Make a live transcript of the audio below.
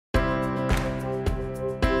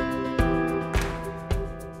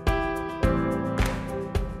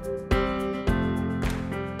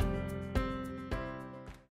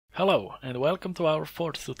Hello and welcome to our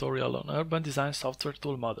fourth tutorial on Urban Design Software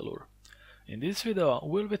tool Modelur. In this video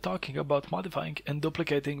we'll be talking about modifying and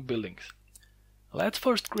duplicating buildings. Let's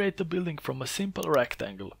first create a building from a simple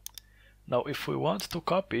rectangle. Now if we want to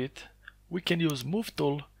copy it, we can use Move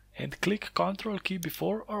tool and click Ctrl key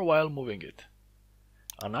before or while moving it.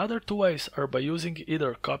 Another two ways are by using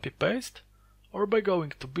either Copy Paste or by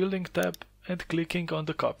going to Building tab and clicking on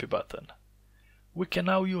the Copy button. We can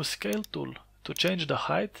now use Scale tool to change the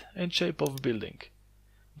height and shape of building.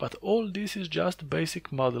 But all this is just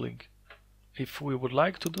basic modeling. If we would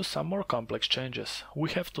like to do some more complex changes, we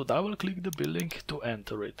have to double click the building to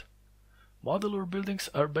enter it. Modular buildings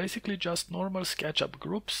are basically just normal SketchUp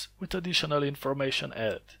groups with additional information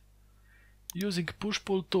added. Using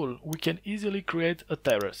Push-Pull tool we can easily create a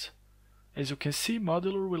terrace. As you can see,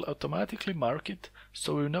 Modelur will automatically mark it,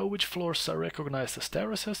 so we know which floors are recognized as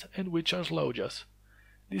terraces and which are loggias.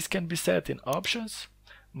 This can be set in Options,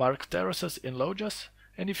 mark terraces in loggias,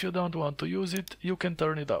 and if you don't want to use it, you can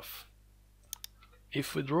turn it off.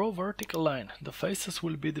 If we draw a vertical line, the faces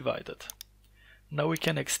will be divided. Now we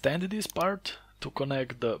can extend this part to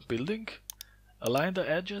connect the building, align the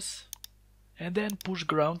edges, and then push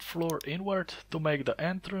ground floor inward to make the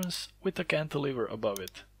entrance with a cantilever above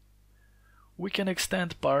it. We can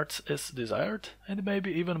extend parts as desired and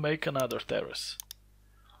maybe even make another terrace.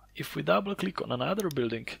 If we double click on another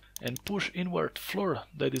building and push inward floor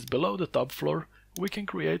that is below the top floor, we can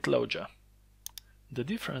create loggia. The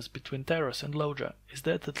difference between terrace and loggia is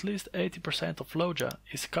that at least 80% of loggia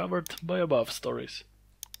is covered by above stories.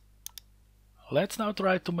 Let's now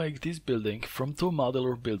try to make this building from two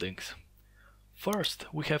modular buildings. First,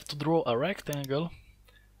 we have to draw a rectangle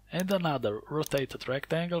and another rotated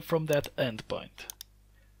rectangle from that endpoint.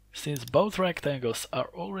 Since both rectangles are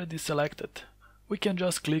already selected, we can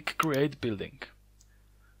just click Create Building.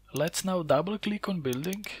 Let's now double click on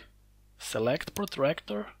Building, select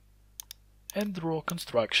Protractor and draw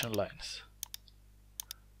construction lines.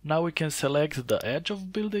 Now we can select the edge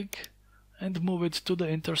of building and move it to the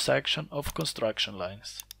intersection of construction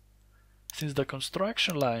lines. Since the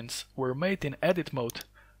construction lines were made in edit mode,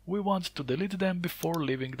 we want to delete them before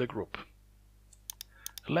leaving the group.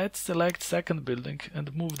 Let's select second building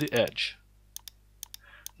and move the edge.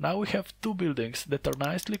 Now we have two buildings that are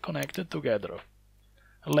nicely connected together.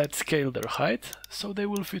 Let's scale their height so they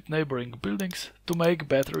will fit neighboring buildings to make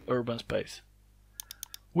better urban space.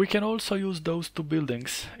 We can also use those two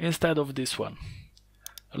buildings instead of this one.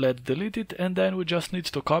 Let's delete it and then we just need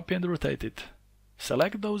to copy and rotate it.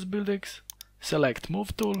 Select those buildings, select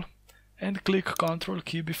Move tool and click Ctrl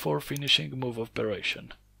key before finishing move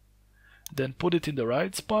operation. Then put it in the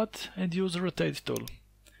right spot and use Rotate tool.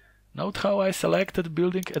 Note how I selected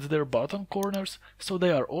building at their bottom corners, so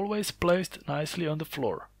they are always placed nicely on the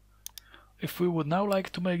floor. If we would now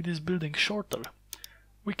like to make this building shorter,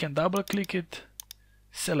 we can double click it,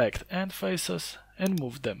 select end faces and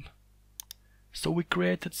move them. So we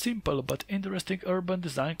created simple but interesting urban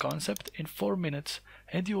design concept in 4 minutes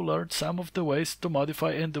and you learned some of the ways to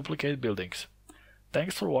modify and duplicate buildings.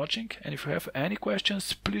 Thanks for watching, and if you have any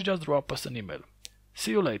questions, please just drop us an email.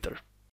 See you later.